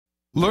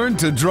Learn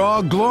to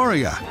draw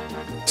Gloria.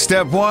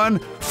 Step 1.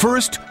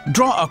 First,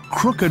 draw a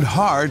crooked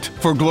heart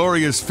for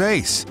Gloria's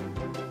face.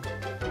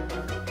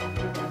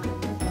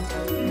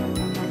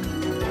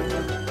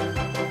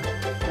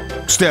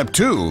 Step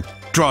 2.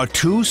 Draw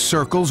 2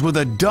 circles with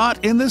a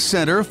dot in the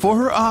center for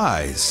her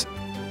eyes.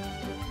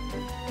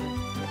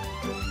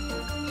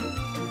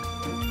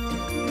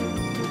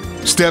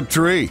 Step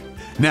 3.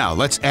 Now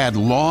let's add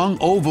long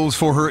ovals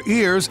for her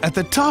ears at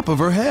the top of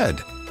her head.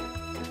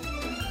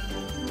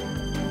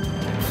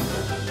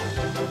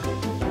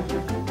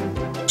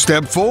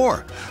 Step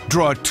 4.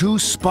 Draw 2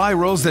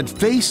 spirals that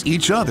face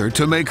each other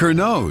to make her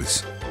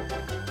nose.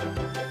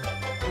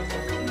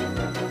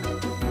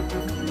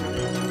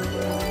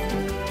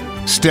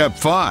 Step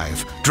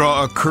 5.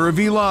 Draw a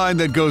curvy line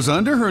that goes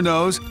under her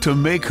nose to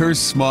make her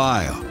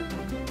smile.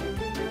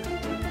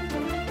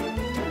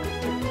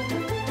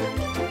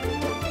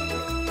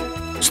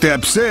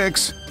 Step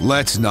 6.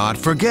 Let's not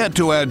forget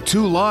to add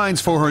 2 lines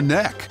for her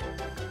neck.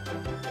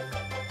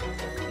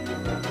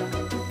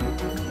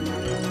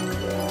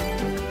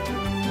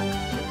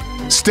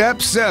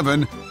 Step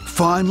 7.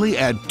 Finally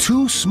add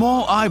 2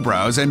 small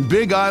eyebrows and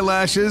big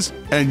eyelashes,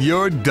 and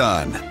you're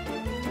done.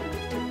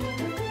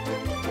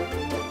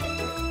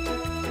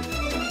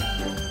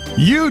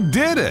 You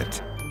did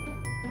it!